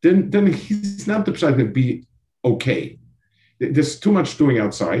 then he's not the person going to be okay. There's too much doing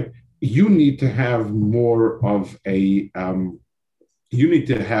outside. You need to have more of a brand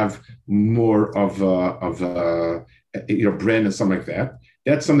and something like that.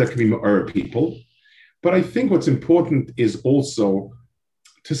 That's something that can be more people. But I think what's important is also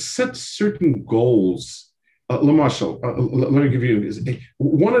to set certain goals. Let me give you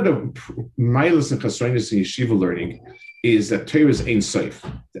one of the milas and chasronis in yeshiva learning is that Torah is Ein Sof.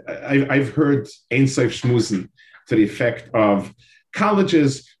 I've heard Ein Sof shmuzen. to the effect of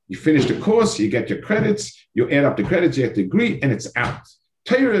colleges. You finish the course, you get your credits, you add up the credits, you get the degree, and it's out.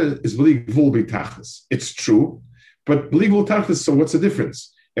 Torah is b'li gvul b'tachlis. It's true, but b'li gvul b'tachlis, so what's the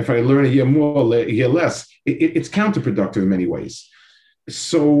difference? If I learn a year more, a year less, it's counterproductive in many ways.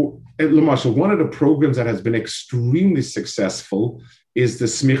 So, Lamasha, one of the programs that has been extremely successful is the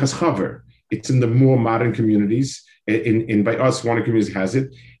Smichas Chaver. It's in the more modern communities. In by us, one of the communities has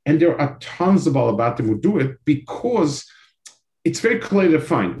it. And there are tons of Balabatim who do it because it's very clearly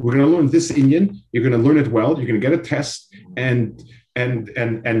defined. We're going to learn this Inyan. You're going to learn it well. You're going to get a test, and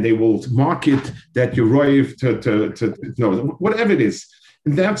they will mark it that you arrive to know whatever it is.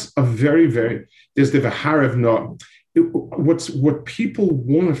 And that's a very, very, there's the Vaharav no. What people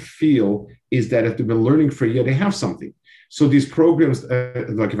want to feel is that if they've been learning for a year, they have something. So these programs,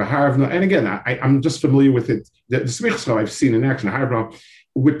 like Vaharav no, and again, I'm just familiar with it. The Smichas I've seen in action, Vaharav no,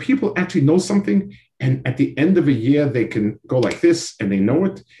 where people actually know something, and at the end of a year, they can go like this, and they know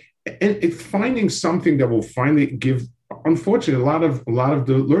it. And finding something that will finally give, unfortunately, a lot of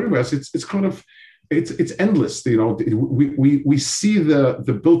the learning with us, it's kind of, it's endless. You know, we see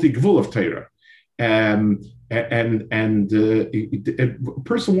the built-in gvul of Torah, and a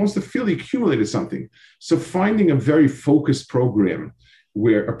person wants to feel he accumulated something. So finding a very focused program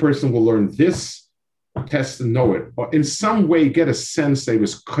where a person will learn this, test and know it, or in some way get a sense they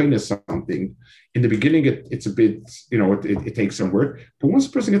was kind of something. In the beginning, it's a bit, it takes some work. But once a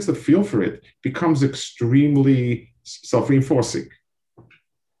person gets the feel for it, it becomes extremely self-reinforcing.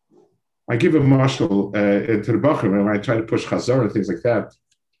 I give a marshal to the Bachar when I try to push Chazar and things like that.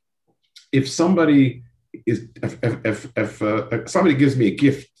 If somebody if somebody gives me a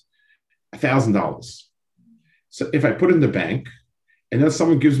gift, $1,000, so if I put it in the bank, and then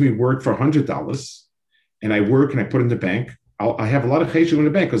someone gives me work for $100, and I work and I put it in the bank, I have a lot of cheshire in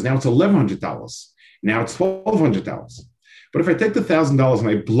the bank because now it's $1,100. Now it's $1,200. But if I take the $1,000 and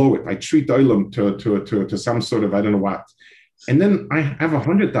I blow it, I treat oilam to some sort of I don't know what, and then I have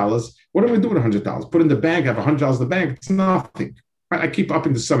 $100. What do I do with $100? Put in the bank. I have $100 in the bank. It's nothing. I keep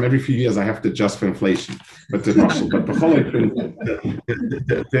upping the sum every few years. I have to adjust for inflation. But the muscle, but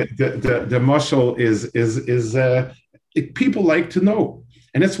the muscle is people like to know,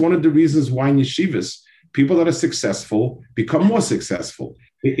 and that's one of the reasons why in yeshivas, people that are successful become more successful.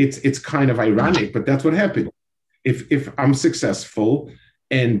 It's kind of ironic, but that's what happened. If I'm successful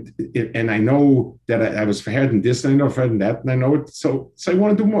and I know that I was fair in this, and I know fair in that, and I know it, so I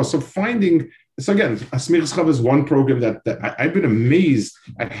want to do more. So again, Smichas Chaver is one program that I've been amazed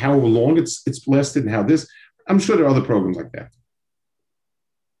at how long it's lasted and how this. I'm sure there are other programs like that.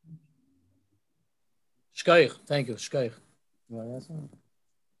 Shkaich, thank you, Shkaich. Yeah,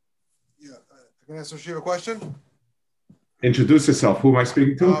 I can answer Shiva a question. Introduce yourself. Who am I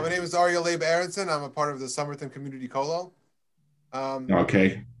speaking to? My name is Arya Leib Aronson. I'm a part of the Somerton Community Kollel.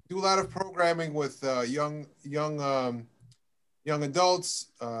 Okay. Do a lot of programming with young adults,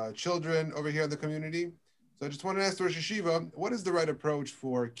 children over here in the community. So I just want to ask the Rosh Yeshiva, what is the right approach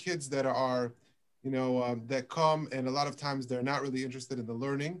for kids that are, that come and a lot of times they're not really interested in the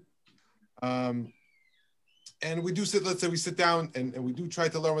learning. And we do let's say we sit down and we do try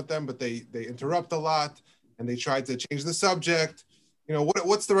to learn with them, but they interrupt a lot and they try to change the subject.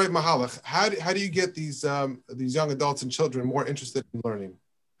 What's the right mahalach? How do you get these young adults and children more interested in learning?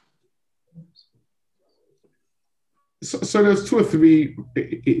 So there's two or three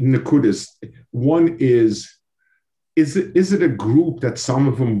nakudas. One is it a group that some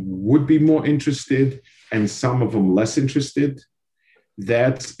of them would be more interested and some of them less interested?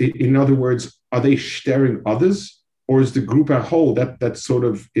 That, in other words, are they staring others, or is the group a whole that sort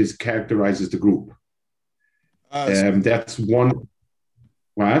of is characterized as the group? That's one.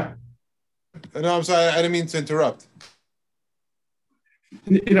 What? No, I'm sorry. I didn't mean to interrupt.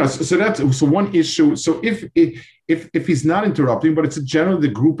 So one issue. So if he's not interrupting, but it's generally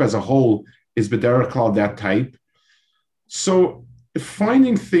the group as a whole is b'derech klal that type. So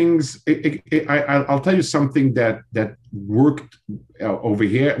finding things, I'll tell you something that worked over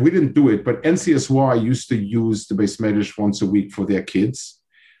here. We didn't do it, but NCSY used to use the Beis Medrash once a week for their kids.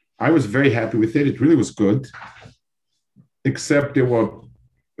 I was very happy with it. It really was good, except there were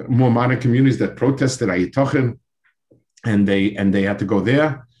more modern communities that protested Ayitochen, and they had to go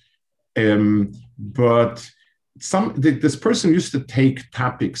there. But this person used to take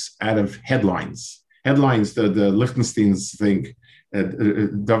topics out of headlines. Headlines, the Lichtenstein's thing,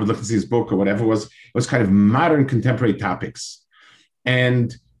 David Lichtenstein's book or whatever was kind of modern contemporary topics.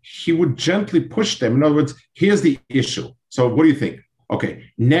 And he would gently push them. In other words, here's the issue. So what do you think? Okay,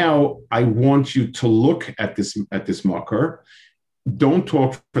 now I want you to look at this marker. Don't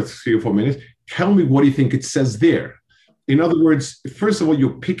talk for 3 or 4 minutes. tell me what do you think it says there. In other words, first of all,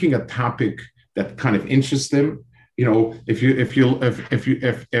 you're picking a topic that kind of interests them. Can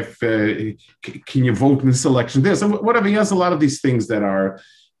you vote in this election? This, whatever. He has a lot of these things that are,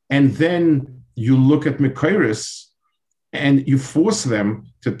 and then you look at Mekairis and you force them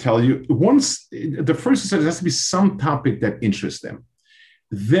to tell you once. The first says there has to be some topic that interests them.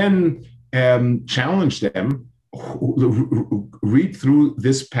 Then challenge them. Read through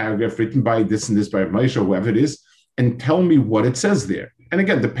this paragraph written by this and this by Moshe or whoever it is, and tell me what it says there. And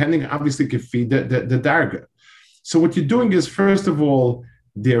again, depending, obviously, could feed the darga. So what you're doing is, first of all,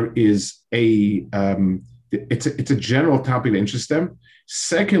 there is it's a general topic that interests them.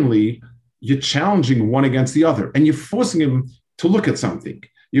 Secondly, you're challenging one against the other, and you're forcing him to look at something.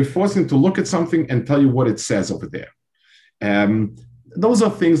 You're forcing him to look at something and tell you what it says over there. Those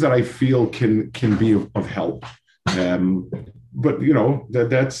are things that I feel can be of help. But don't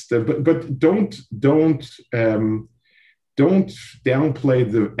downplay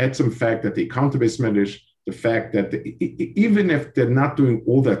the etzem fact that the account-based medrash, the fact that even if they're not doing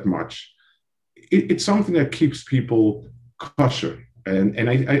all that much, it's something that keeps people kosher. And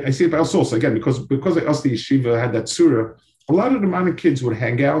I see it by us also, again, because I asked the yeshiva had that surah, a lot of the modern kids would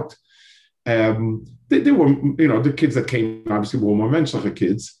hang out. They were, the kids that came obviously were more menschliche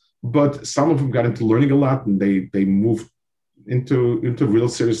kids, but some of them got into learning a lot, and they moved into real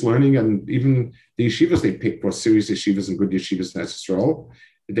serious learning. And even the yeshivas they picked were serious yeshivas and good yeshivas in Israel.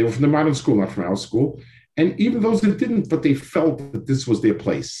 They were from the modern school, not from our school. And even those that didn't, but they felt that this was their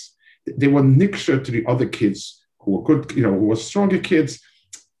place. They were niksher to the other kids who were good, who were stronger kids.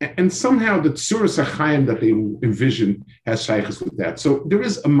 And somehow the tzuras hachayim that they envision has shaykhs with that. So there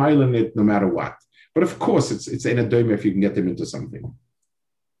is a mile in it no matter what. But of course, it's in a dome if you can get them into something.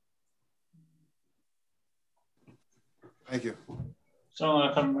 Thank you. So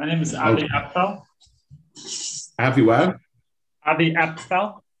my name is Avi Apfel. Avi what? Avi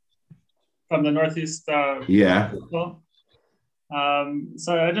Apfel from the Northeast. Yeah. School.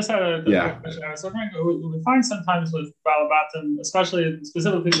 So I just had a quick question. I was wondering, we find sometimes with Balabatim, especially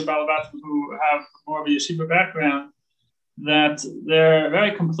specifically with Balabatim who have more of a yeshiva background, that they're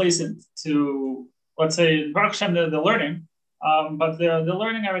very complacent to, let's say, Baruch Hashem, they're learning, but they're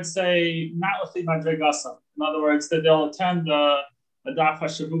learning, I would say, not with the Madrigasa. In other words, that they'll attend a Daf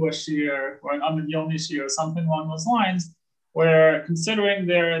HaShavua Shir or an Amid Yomi Shir or something along those lines, where considering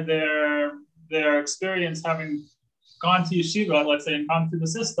their experience having gone to yeshiva, let's say, and gone through the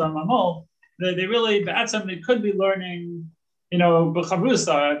system, they really, they could be learning,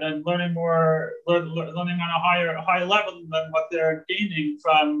 b'chavrusa, and learning on a higher level than what they're gaining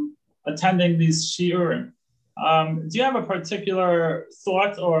from attending these shiurim. Do you have a particular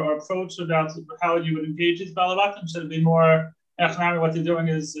thought or approach about how you would engage these balabatim? Should it be more, what they're doing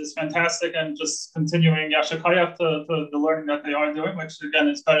is fantastic, and just continuing yashakayach to the learning that they are doing, which again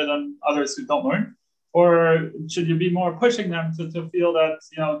is better than others who don't learn? Or should you be more pushing them to feel that,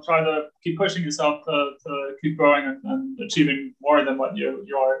 try to keep pushing yourself to keep growing and achieving more than what you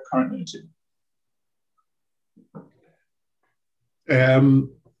are currently achieving?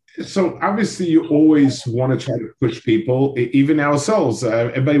 So obviously you always want to try to push people, even ourselves.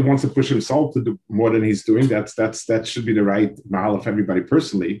 Everybody wants to push himself to do more than he's doing. That should be the right mahal of everybody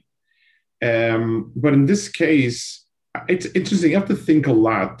personally. But in this case, it's interesting. You have to think a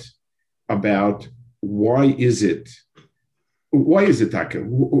lot about why is it, Taka?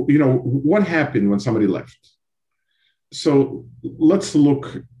 What happened when somebody left? So let's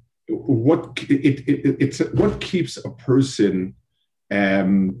look what keeps a person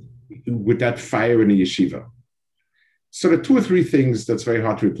with that fire in a yeshiva. So there are two or three things that's very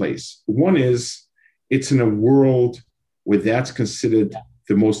hard to replace. One is it's in a world where that's considered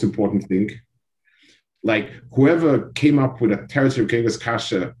the most important thing. Like whoever came up with a territory of Kegas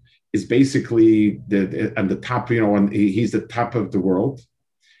Kasha is basically the top, and he's the top of the world.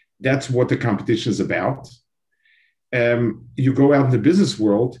 That's what the competition is about. You go out in the business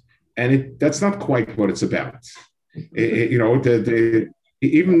world, and that's not quite what it's about. Even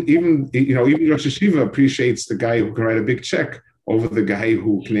Rosh Hashiva appreciates the guy who can write a big check over the guy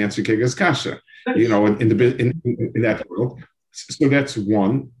who can answer Kegas Kasha. In that world. So that's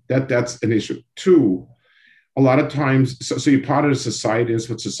one. That's an issue. Two, a lot of times, so you're part of the society. Is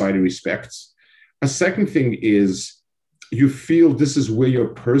what society respects. A second thing is you feel this is where your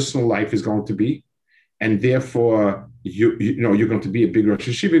personal life is going to be, and therefore you're going to be a big Rosh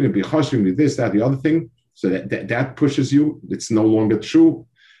Hashiva, you're going to be Chashim, be this, that, the other thing. So that pushes you. It's no longer true.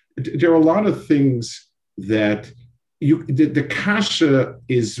 There are a lot of things that the kasha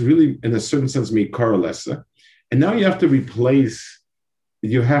is really, in a certain sense, mikar lesser, and now you have to replace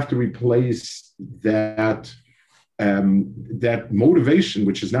you have to replace that that motivation,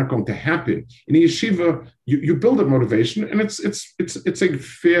 which is not going to happen. In a yeshiva, you build a motivation, and it's a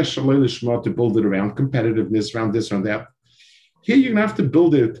fair shalei lishma to build it around competitiveness, around this, around that. Here, you're gonna have to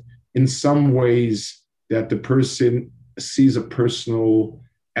build it in some ways that the person sees a personal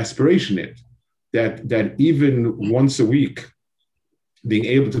aspiration in. That even once a week, being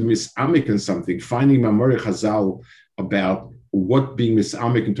able to misamik in something, finding Mamori Chazal about what being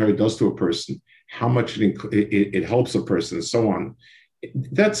misamik in Torah does to a person, how much it helps a person, and so on.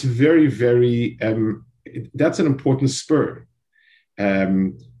 That's very, very, that's an important spur. I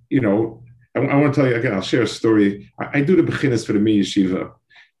want to tell you again, I'll share a story. I do the beginners for the Mi Yeshiva.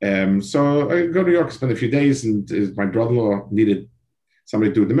 So I go to New York, spend a few days, and my brother-in-law needed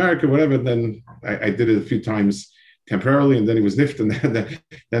somebody to do it in America, whatever. Then I did it a few times temporarily, and then he was nift, and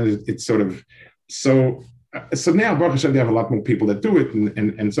then it's sort of, so now, Baruch Hashem, they have a lot more people that do it,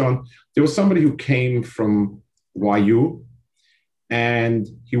 and so on. There was somebody who came from YU, and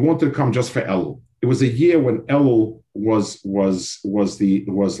he wanted to come just for Elul. It was a year when Elul was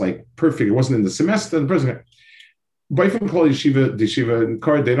like perfect. It wasn't in the semester. The person, by from Kollel Yeshiva, the Yeshiva in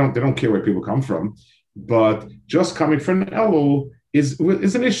Kar, they don't care where people come from, but just coming from Elul is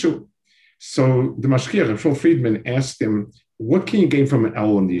an issue. So the Mashgiach, Shul Friedman, asked him, "What can you gain from an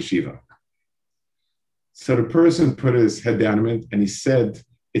Elul in the yeshiva?" So the person put his head down and he said,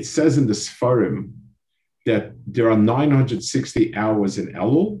 "It says in the Sfarim that there are 960 hours in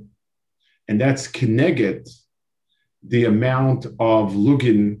Elul, and that's keneged the amount of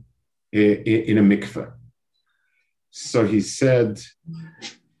lugin in a mikveh." So he said,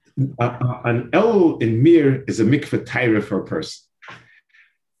 an Elul in Mir is a mikveh taira for a person.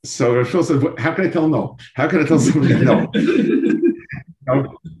 So Rashul said, "How can I tell no? How can I tell somebody no?"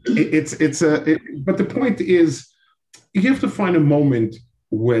 But the point is, you have to find a moment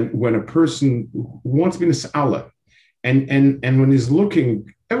when a person wants to be nis'ala, and when he's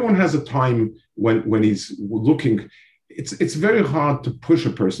looking, everyone has a time when he's looking. It's very hard to push a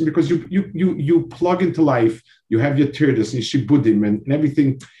person because you plug into life, you have your tirdas and your shibudim and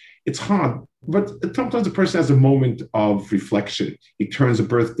everything. It's hard, but sometimes a person has a moment of reflection. He turns a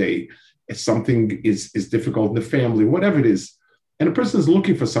birthday, something is difficult in the family, whatever it is, and a person is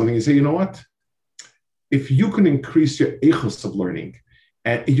looking for something. You say, you know what? If you can increase your echos of learning,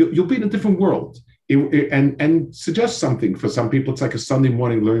 you'll be in a different world. And suggest something. For some people, it's like a Sunday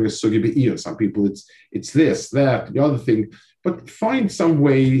morning learning a sugi be'ir. Some people, it's this, that, the other thing. But find some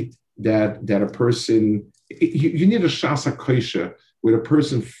way that a person, you need a shasa koisha where a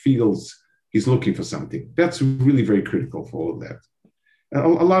person feels he's looking for something. That's really very critical for all of that.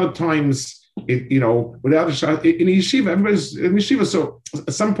 A lot of times, without a shasa, in a yeshiva, everybody's in yeshiva, so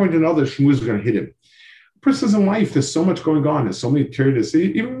at some point or another, shmuz is going to hit him. Person's in life, there's so much going on, there's so many tirdas,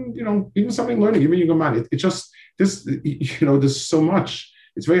 even something learning, even you go man, it just this, there's so much.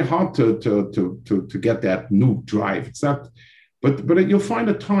 It's very hard to get that new drive. It's not, but you'll find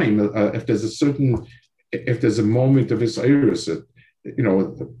a time if there's a moment of this iris,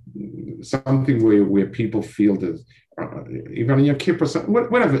 something where people feel that even in your kippur,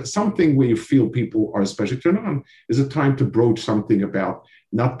 whatever, something where you feel people are especially turned on, is a time to broach something about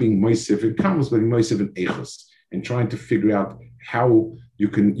not being moisif in kamas, but moisif in echos, and trying to figure out how you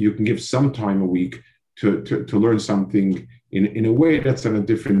can give some time a week to learn something in a way that's on a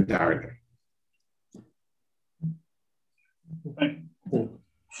different darga.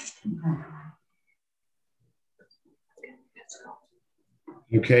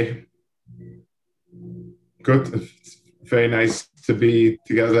 Okay. Good. It's very nice to be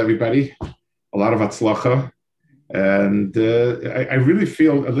together, everybody. A lot of atzlacha. And I really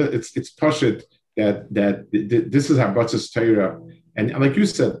feel it's pashut that this is Habbatz's Torah, and like you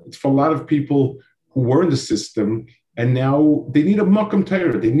said, it's for a lot of people who were in the system, and now they need a makom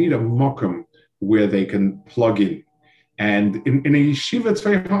Torah. They need a makom where they can plug in. And in a yeshiva, it's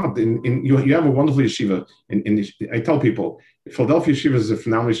very hard. You have a wonderful yeshiva. I tell people, Philadelphia yeshiva is a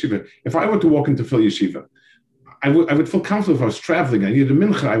phenomenal yeshiva. If I were to walk into Phil yeshiva, I would feel comfortable if I was traveling. I needed a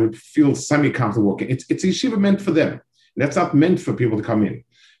mincha. I would feel semi-comfortable walking. It's a yeshiva meant for them. That's not meant for people to come in.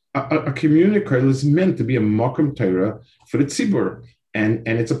 A community Kollel is meant to be a makom Torah for the tzibur, and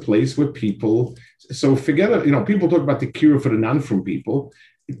it's a place where people. So forget it. People talk about the cure for the non-from people.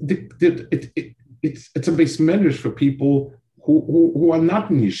 It's a base medrash for people who are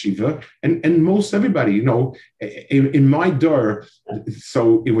not in yeshiva, and most everybody, in my door,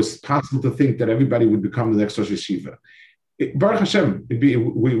 so it was possible to think that everybody would become the next Rosh Yeshiva. Baruch Hashem,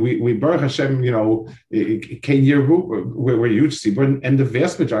 we Baruch Hashem, Ken Yerbu, we're huge tzibur, and the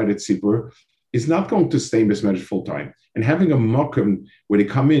vast majority of tzibur is not going to stay in this marriage full time. And having a makom where they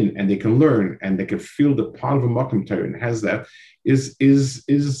come in and they can learn and they can feel the part of a makom Torah and has that is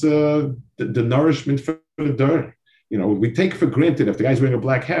the nourishment for the door. You know, we take for granted if the guy's wearing a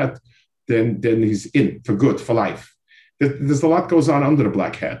black hat, then he's in for good, for life. There's a lot goes on under the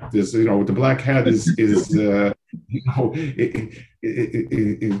black hat. There's, you know, the black hat is you know,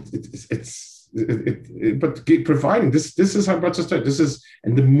 but providing this is how much to start. This is,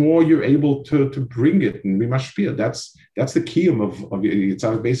 and the more you're able to bring it, and we must be. That's the key of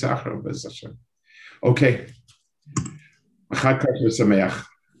Yitzhak Beis Achra. Okay.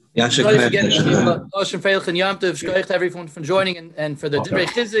 To everyone for joining and for the divrei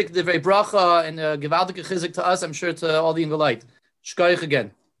chizik, divrei bracha, and gewaltige chizik to us. I'm sure to all the invite. Shkoyach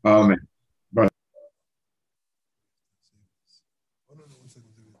again. Amen.